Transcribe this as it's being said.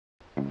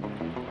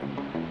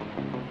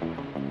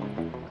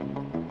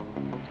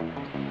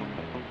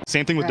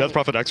Same thing with Death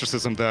Prophet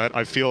Exorcism, that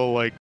I feel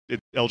like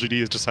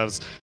LGD just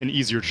has an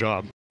easier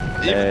job.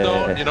 Even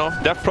though, you know,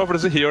 Death Prophet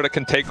is a hero that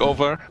can take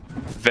over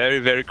very,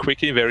 very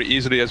quickly, very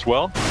easily as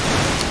well.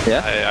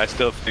 Yeah. I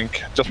still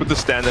think, just with the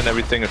stand and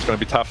everything, it's going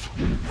to be tough.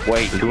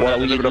 Wait, what a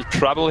little bit of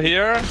trouble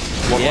here.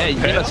 Yeah,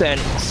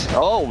 Innocent.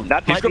 Oh,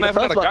 that might be the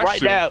first one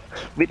right now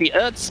with the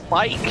Earth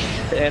Spike.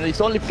 And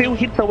it's only a few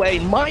hits away.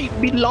 Might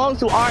belong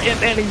to RM,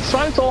 and he's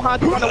trying so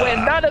hard to run away.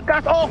 Another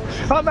gas. Oh,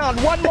 come on.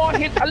 One more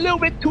hit, a little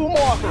bit, two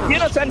more.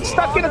 Innocent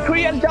stuck in a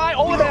tree and die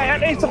over there.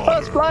 And it's the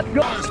first blood.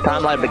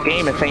 Time like the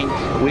game, I think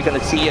we're going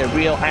to see a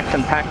real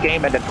action-packed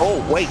game. And then,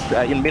 oh, wait,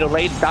 in middle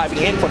lane, diving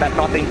in for that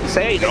nothing to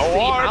say. Let's see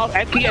how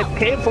Aki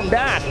came from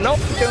that. Nope,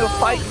 going to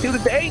fight till the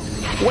day.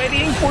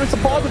 Waiting for the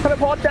support to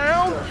teleport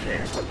down.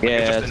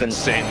 Yeah, it's an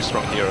insanely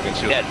strong hero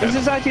against you. Yeah, this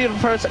is actually the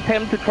first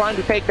attempt to trying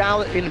to take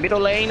down in the middle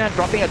lane,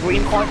 dropping a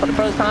green coin for the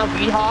first time.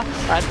 Viha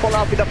and follow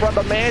up with a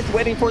rubber maze,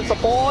 waiting for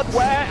support.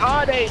 Where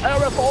are they?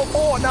 Error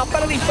 4-4. Now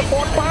finally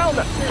support found.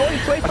 Going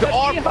straight to the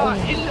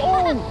Viha.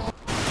 Oh!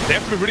 They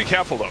have to be really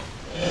careful though.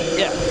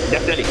 Yeah,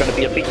 definitely going to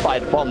be a big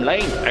fight from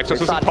lane.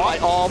 Exorcism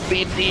fight on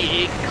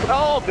BD.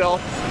 Oh god.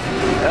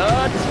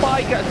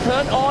 Spike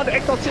turn on the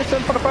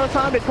Exorcism for the first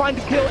time. They're trying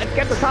to kill and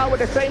get the tower at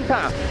the same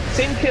time.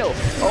 Sin kill.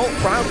 Oh,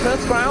 round,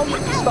 first round.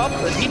 Stop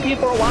the DP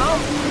for a while.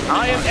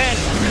 IMN.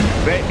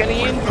 Getting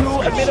into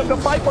a bit of the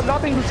fight for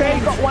nothing to say.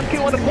 He got one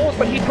kill on the post,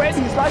 but he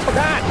traded his life for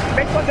that.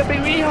 Next one to be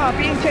Riha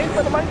being chased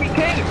by the Monkey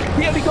King.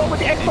 Here we go with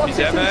the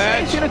Exorcism.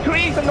 Stays in the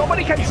trees and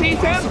nobody can see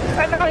him.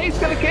 And now he's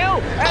gonna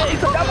kill. And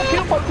it's a double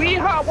kill for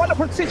Riha. What a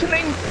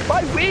positioning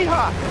by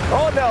Riha.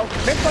 Oh no.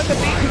 Next one to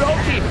be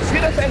Kuroki.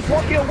 Innocent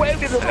walking away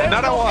with the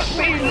another one.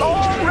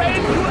 Long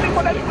range shooting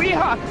for that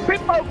Riha.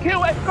 Triple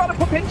kill and got a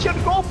potential to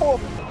go for.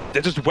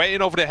 They're just way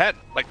in over their head.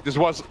 Like, this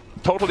was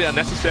totally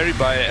unnecessary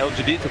by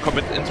LGD to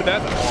commit into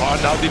that. Oh,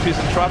 now DP's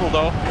in trouble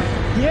though.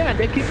 Yeah,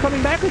 they keep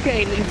coming back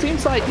again. It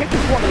seems like they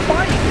just want to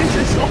fight. This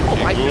is, oh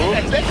my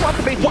goodness. That's what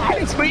the big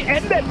killing spree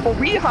ended for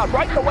Riha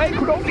right away.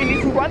 Could only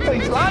need to run for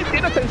his life.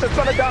 Innocence is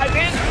gonna dive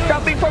in,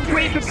 jumping from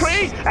tree to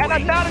tree. And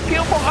another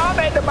kill for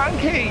Ahmed the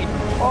Monkey.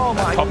 Oh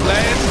my top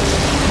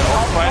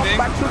lane.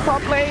 Back to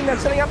top lane and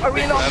setting up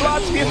Arena of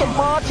Blood. Spears of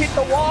March hit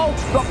the wall,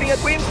 dropping a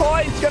green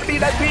coin. It's gonna be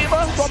that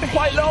Dreamer, dropping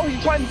quite low.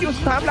 He's trying to use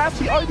time lapse.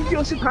 He already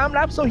used his time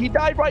lapse, so he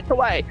died right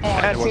away.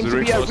 And it seems to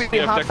be a really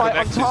hard fight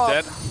on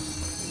top.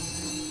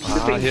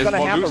 He's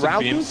gonna have a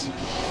round two.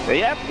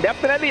 Yeah,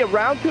 definitely a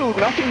round two.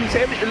 Nothing to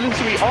say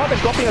illusory on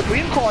and dropping a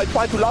green coin,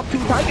 trying to lock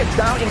two targets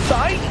down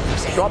inside.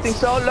 Dropping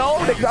so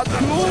low, they got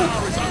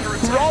two.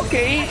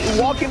 Rocky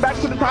walking back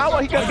to the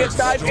tower, he gonna get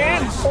dived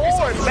in.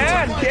 Forward,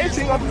 man,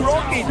 chasing on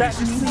Rocky. That's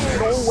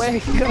no way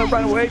he's gonna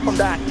run away from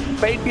that.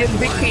 Fabian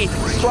Vicky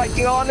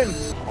striking on him.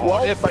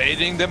 Oh, they're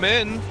baiting them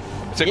in.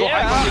 So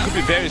it could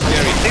be very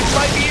scary. This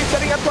might be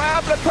setting a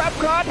trap. The trap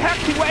card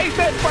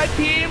activated by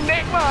Team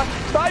Nigma.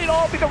 Started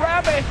off with a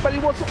rabbit, but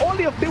it was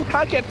only a few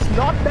targets.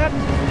 Not that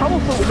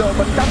powerful though,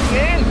 but jumping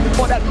in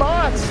for that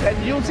Mars and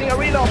using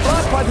Arena of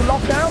Blood, trying to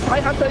lock down.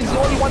 High Hunter is the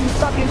only one who's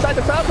stuck inside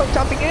the circle,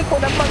 jumping in for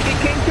that Monkey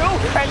King too,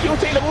 and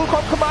using the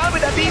Wukong command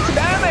with a decent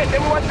damage.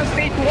 Everyone just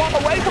needs to walk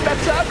away from that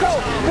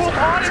circle. Move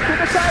on into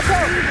the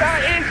circle.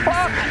 That is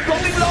far.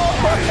 Going low.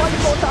 First one to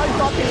go down is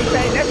nothing to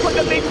say. Next one,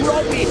 the big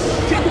Rocky.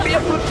 Seems to be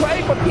a good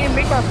trade for Team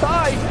Nigma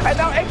side, and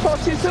now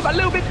Exorcism a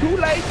little bit too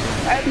late,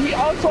 and he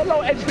also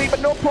low HP, but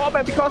no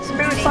problem because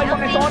Spirit Cycle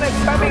is on and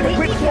spamming the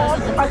Quick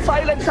Swarm. A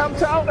silent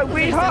comes out and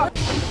we have.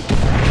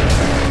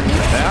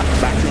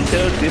 Yeah, back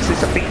into this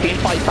is a big team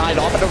fight side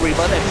off at the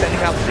river and sending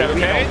out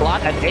the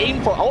blood and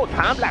aim for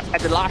time lapse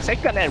at the last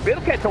second and will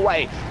get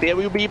away. They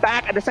will be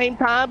back at the same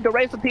time. The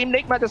rest of Team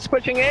Nigma just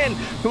pushing in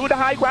to the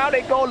high ground.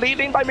 They go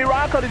leading by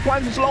Miracle. They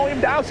trying to slow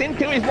him down.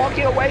 Sinkill is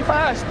walking away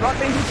first.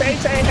 Nothing to say,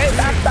 saying hey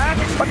back,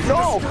 but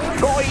no,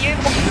 going in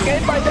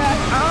again by that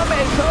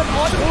Ahmed. Turn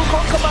on the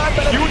Wukong command,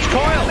 but huge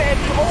coil.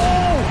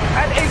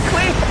 And a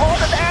cliff all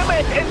the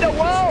damage in the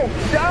wall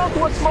down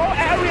to a small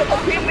area for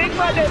Team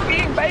Nigma. They're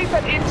being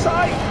baited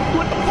inside. To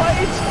the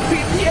place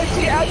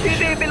PSG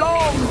LGD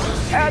belongs,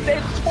 and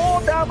it's 4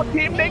 down for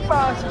Team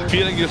Nigma.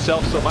 Feeling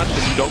yourself so much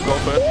that you don't go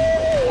first.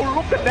 Ooh,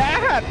 look at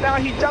that! Now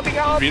he's jumping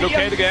out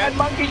relocate again. And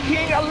Monkey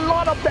King, a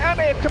lot of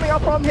damage coming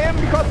out from him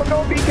because of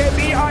no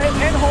BKB.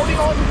 IMN holding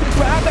on to his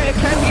rabbit.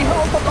 Can he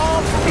hold for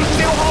long? He's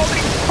still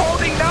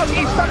holding. Now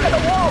he's stuck at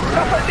the wall.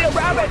 The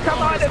rabbit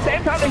come out at the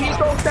same time that he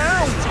goes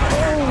down.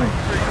 Ooh.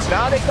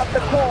 Now they got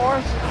the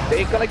core.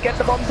 They're gonna get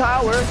the bomb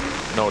tower.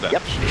 No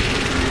damage. Yep.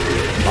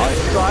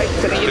 Alright,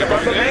 sending in the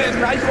rubber base,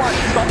 nice one.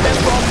 Stop them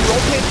from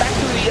rotating back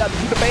to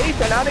the base,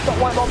 and now they got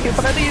one more kill.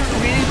 Finally,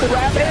 release the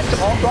rabbit.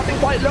 All dropping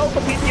quite low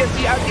for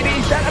PSG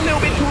LGD. That a little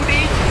bit too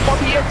deep for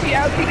PSG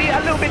LGD, a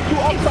little bit too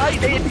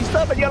offside. They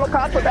deserve a yellow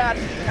card for that,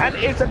 and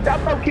it's a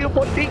double kill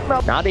for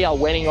Nigma. Now they are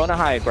winning on the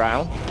high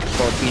ground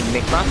for Team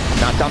Nigma.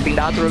 Now jumping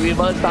down to the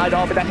reverse side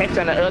off with a Hex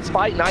and an Earth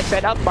Spike. Nice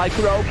setup by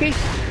Kuroki.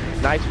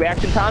 Nice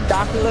reaction time.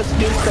 Darkness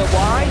kills the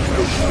Y.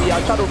 The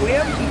Shadow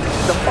Realm.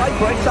 The fight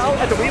breaks out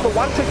at the river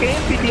once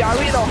again. The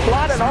Arena of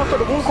Blood and also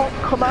the Wukong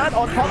command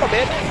on top of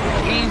it.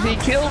 Easy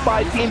kill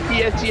by Team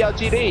PSG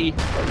LGD.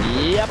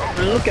 Yep,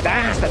 look at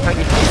that. That's how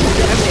you keep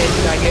damage.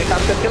 Now here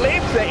comes the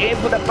Philips. They aim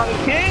for the Monkey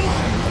King.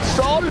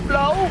 So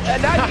low,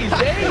 and that is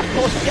it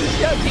for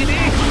LGD.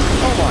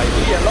 Oh my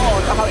dear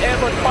lord.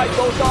 However, the fight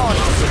goes on.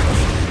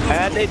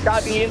 And they're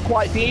diving in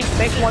quite deep.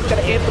 Next one's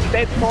gonna aim for the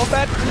dead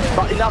prophet.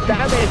 Not enough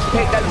damage to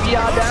take that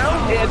VR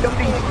down. They're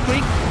jumping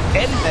quick.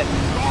 Ended.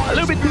 A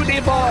little bit too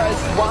deep for us.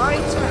 Why?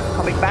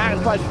 Coming back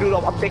and trying to do the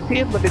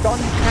objective, but they don't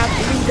have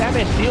any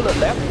damage dealer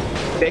left.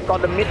 They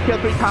got the mid tier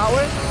 3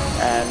 tower.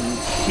 And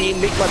Team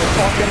Nigma and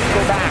Scorpion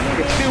go back.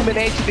 They still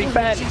manage to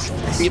defend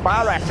the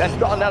barracks and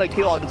got another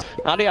kill on.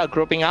 Now they are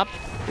grouping up.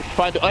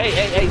 Trying to,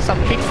 some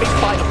big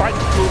fight about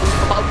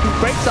to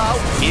break out.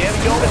 Here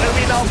we go with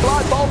Arena of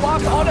Blood.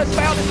 Bulwark on the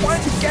spell is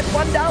trying to get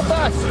one down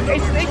first.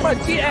 It's Nigma,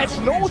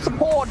 GH, no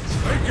support.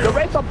 The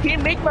rest of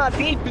Team Nigma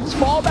need to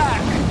fall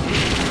back.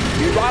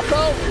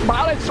 Russell,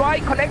 Balance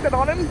strike connected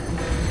on him.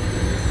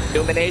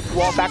 Illuminate,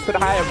 walk back to the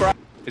higher ground.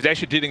 He's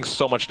actually dealing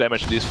so much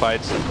damage to these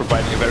fights and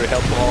providing a very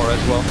helpful aura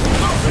as well.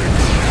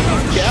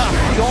 Yeah,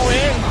 go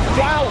in.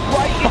 Wow,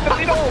 right in the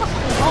middle.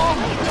 Oh,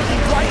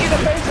 right in the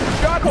face of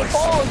Draco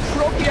Falls.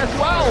 Rocky as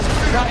well.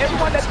 Now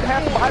everyone that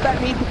has to buy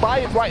that need to buy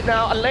it right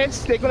now,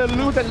 unless they're going to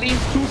lose at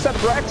least 2 set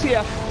of racks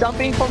here.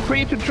 Jumping from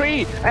 3 to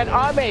 3. And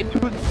Arme to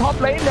the top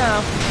lane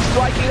now.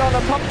 Striking on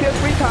the top tier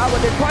 3 tower.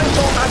 They're trying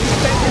so hard to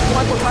defend this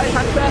one for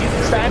Hunter.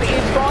 Standing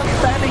in front,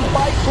 standing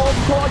fight,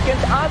 core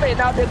against Arme.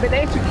 Now they've been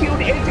able to kill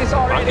the Aegis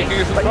already. But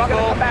he's going to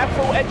come back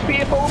full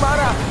HP, full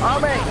mana.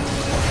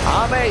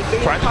 Arme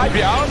being tied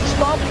down,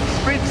 stop,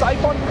 Sprint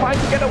Siphon trying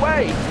to get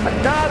away.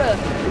 Another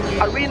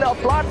Arena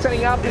of Blood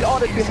setting up in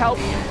order to help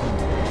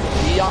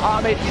the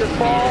Army to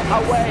fall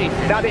away.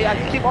 Now they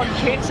keep on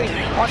chasing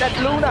on that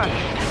Luna.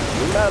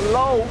 Luna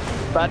low,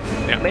 but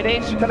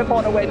managed to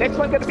teleport away. Next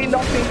one gonna be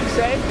nothing to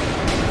say.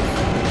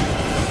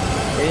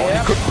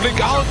 Yeah. Could blink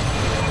out.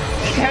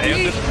 Can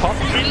he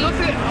look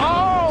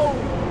at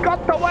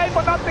got away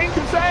for nothing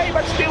to say,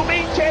 but still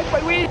being chased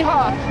by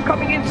Weeha.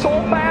 Coming in so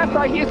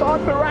fast, he's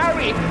on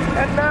Ferrari.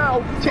 And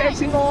now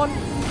chasing on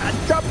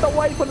and jumped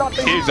away for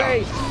nothing to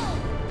say.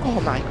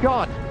 Oh my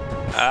god.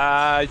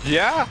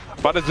 Yeah,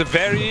 but it's a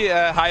very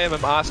high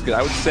MMR skill.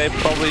 I would say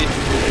probably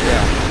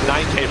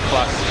 9k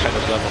plus kind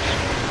of level.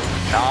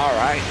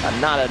 Alright,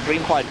 another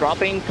Dream Coin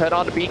dropping, turn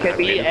on the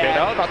BKB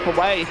and got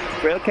away.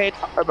 Relocate,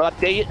 but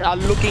they are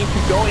looking to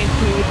go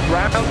into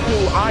round 2.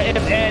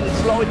 IMN,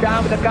 slow it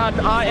down with the gun.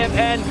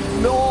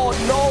 IMN, no,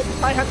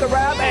 I have the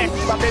Ram X,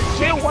 but they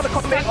still want to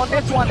commit on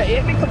this one. They're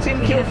aiming for team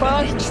kill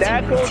first.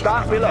 There goes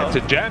Dark Willow. It's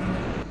a gem.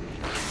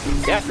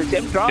 Yes, the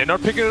gem drop. They're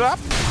not picking it up.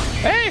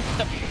 Hey!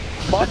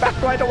 Ball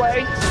back right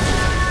away.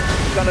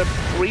 Gonna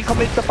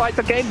recommit the fight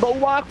again.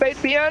 Bulwark,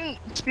 Fabian,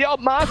 Spear of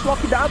Mars,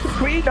 walking down to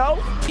 3. No,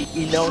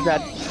 he knows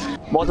that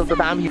most of the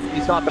time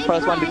he's not the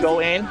first one to go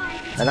in.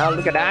 And now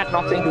look at that,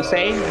 nothing to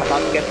say. About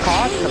to get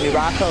caught. The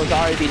Miracle is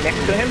already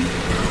next to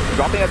him.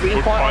 Dropping a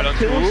green point on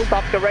 2.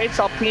 Stop the race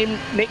of Team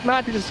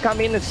Nigma to just come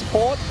in and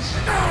support.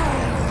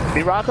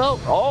 Miracle,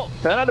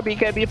 turn on the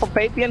BKB for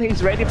Fabian,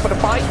 he's ready for the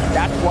fight.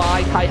 That's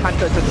why Thai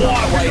Hunter just run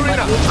away,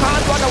 but you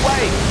can't run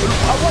away.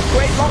 What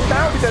great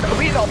lockdown with the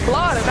Arena of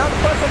Blood, and now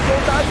the first one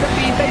goes down to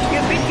be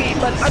Fabian Vicky,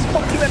 but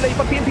unfortunately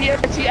for Team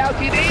PSG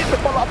LGD, the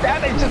follow-up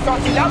damage is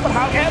not enough. But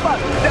however,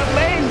 the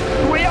main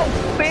real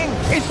thing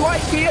is right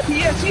here.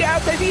 PSG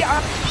LGD are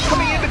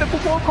coming in with the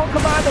full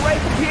command away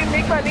from Team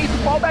Nigma. Needs to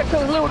fall back a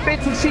little bit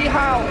to see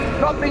how.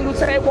 Nothing to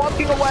say,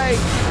 walking away.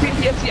 Team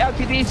PSG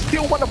LGD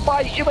still want to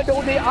fight, even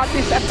though they are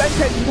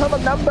disadvantaged in terms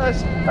of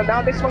numbers. And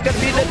now this one gonna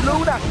be the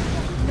Luna.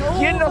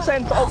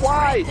 Innocent of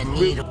why.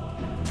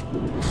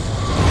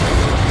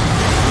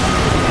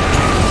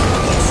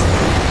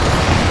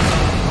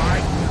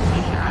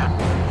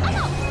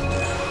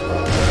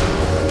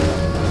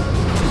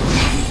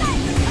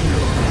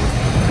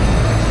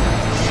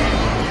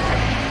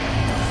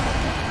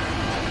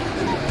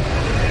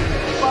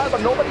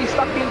 But nobody's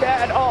stuck in there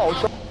at all.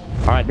 So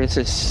alright,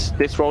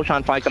 this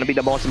Roshan fight gonna be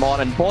the most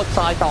important. Both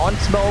sides are on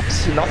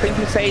smokes, nothing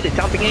to say. They're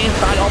jumping in,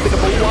 start off with the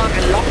Bulwark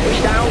and lock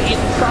me down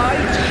inside.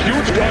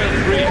 Huge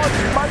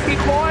coin. Monkey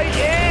Coin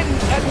in,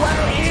 and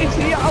where is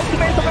the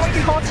ultimate of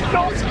Monkey Coin?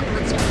 No,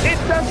 it's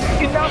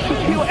just enough to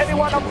kill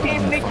anyone of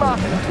Team Nigma.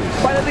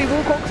 Finally,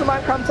 Wukong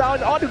command comes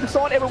out in order to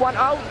sort everyone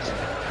out.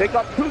 They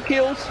got 2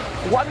 kills,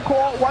 1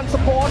 core, 1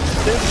 support.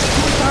 There's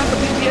 2 times for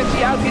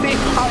PSG LGD.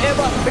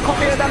 However, they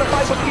come in another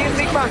fight for Team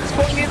Nigma,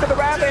 going into the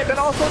Rampage and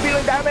also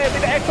dealing damage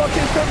with the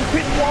Exorcism,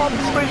 Pit Swarm,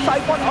 Sprint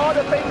Siphon, all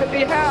the things that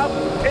they have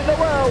in the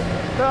world.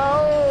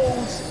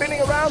 No,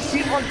 spinning around,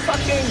 keep on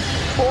sucking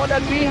for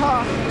the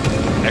Ziha.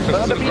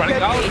 Exorcism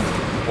running out.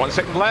 1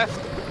 second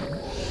left.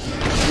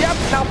 Yep,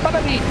 now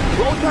suddenly,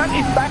 Rotan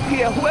is back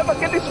here. Whoever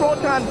gets this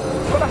Rotan,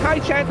 got a high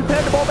chance to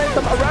turn the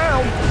momentum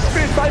around.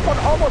 Spirit Siphon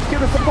almost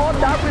killed the support,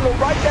 Dark Willow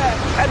right there.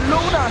 And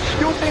Luna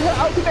using her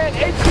ultimate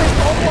 8 clicks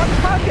on 1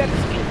 target.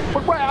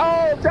 But where?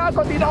 Oh,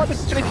 Dragon did all the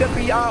trick and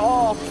VR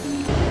off.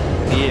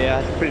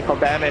 Yeah, critical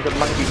damage and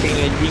Monkey King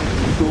and Ying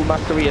to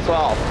mastery as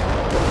well.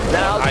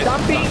 Now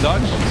dumping.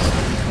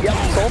 Yep,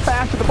 so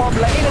fast to the bomb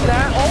lane and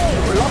now,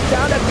 locked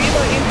down that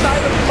Weaver inside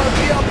of the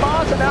field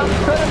boss and now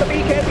turn the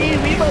BKB.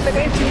 Weaver the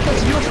next he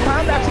just use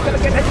time that's gonna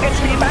get an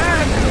HP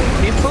back.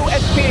 He's full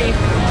HP,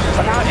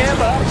 but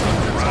however,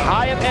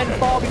 IMN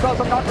fall because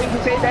of nothing to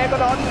say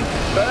Dagonon.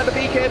 Turn the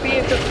BKB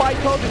and just fight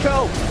toe to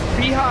toe.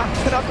 Biha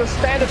cannot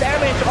withstand the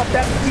damage of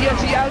that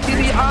PSG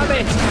LGD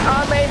army.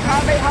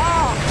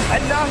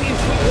 And now he's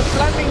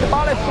slamming the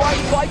ball,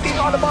 striking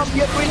on the bomb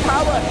here, green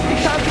power.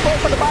 He's trying to go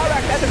for the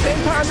barrack at the same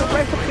time the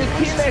rest of his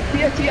teammates,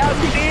 PSG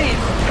LGD.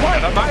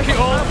 Trying to find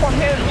for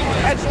him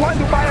and trying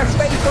to buy a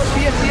space for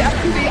PSG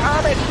LGD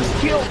army to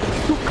kill,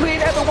 to clean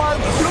everyone.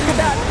 Look at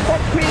that,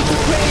 from clean to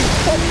clean,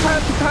 from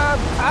time to time.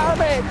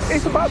 Army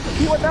is about to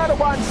kill another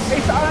one.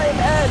 It's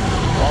IMN.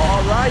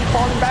 Alright,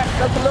 falling back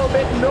just a little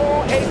bit.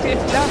 No aces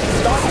left.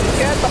 Not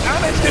again, but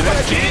Ahmed still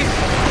gonna cheese.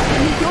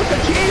 He used the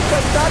cheese,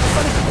 but not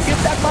gonna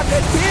give that much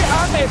HP.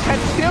 Ahmed can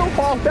still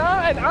fall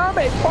down, and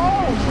Ahmed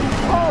falls.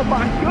 Oh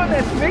my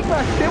goodness, Nigma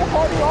still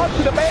holding on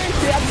to the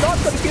base. They are not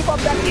gonna give up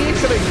that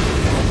easily.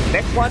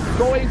 Next one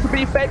going to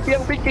be Fake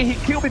Bill Vicky. He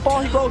killed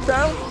before he goes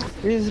down.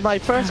 This is my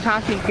first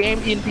casting game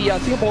in the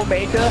Singapore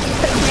Major,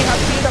 and we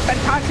have seen a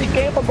fantastic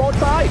game from both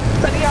sides.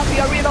 Setting up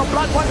the Arena of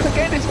Blood once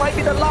again. This might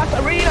be the last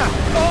arena.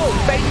 Oh,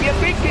 Baby and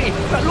Ricky.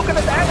 But look at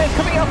the damage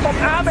coming up from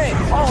Ahmed.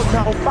 Oh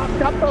no,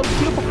 fucked up those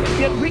two from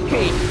Baby and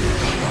Ricky.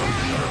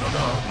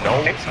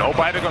 No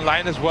buyback on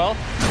line as well.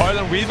 Coil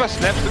and Weaver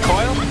snaps the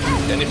coil.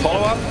 Any follow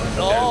up?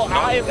 Oh,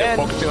 Ivan.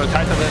 Focusing on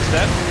Titan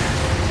instead.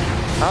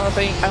 I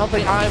don't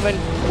think Ivan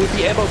would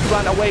be able to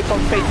run away from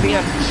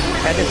Fabian.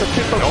 And it's a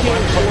triple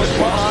kill for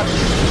Squad.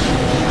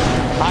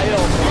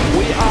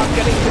 We are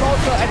getting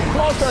closer and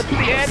closer to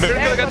the end.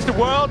 Miracle against the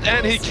world,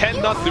 and he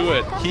cannot do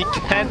it. He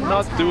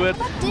cannot do it.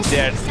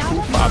 They're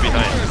too far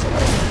behind.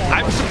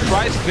 I'm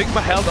surprised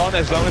Nigma held on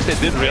as long as they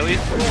did, really,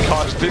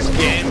 because this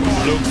game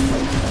looked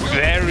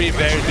very,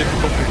 very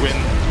difficult to win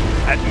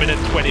at minute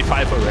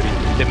 25 already.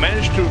 They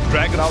managed to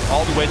drag it out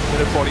all the way to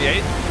minute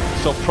 48,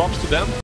 so props to them.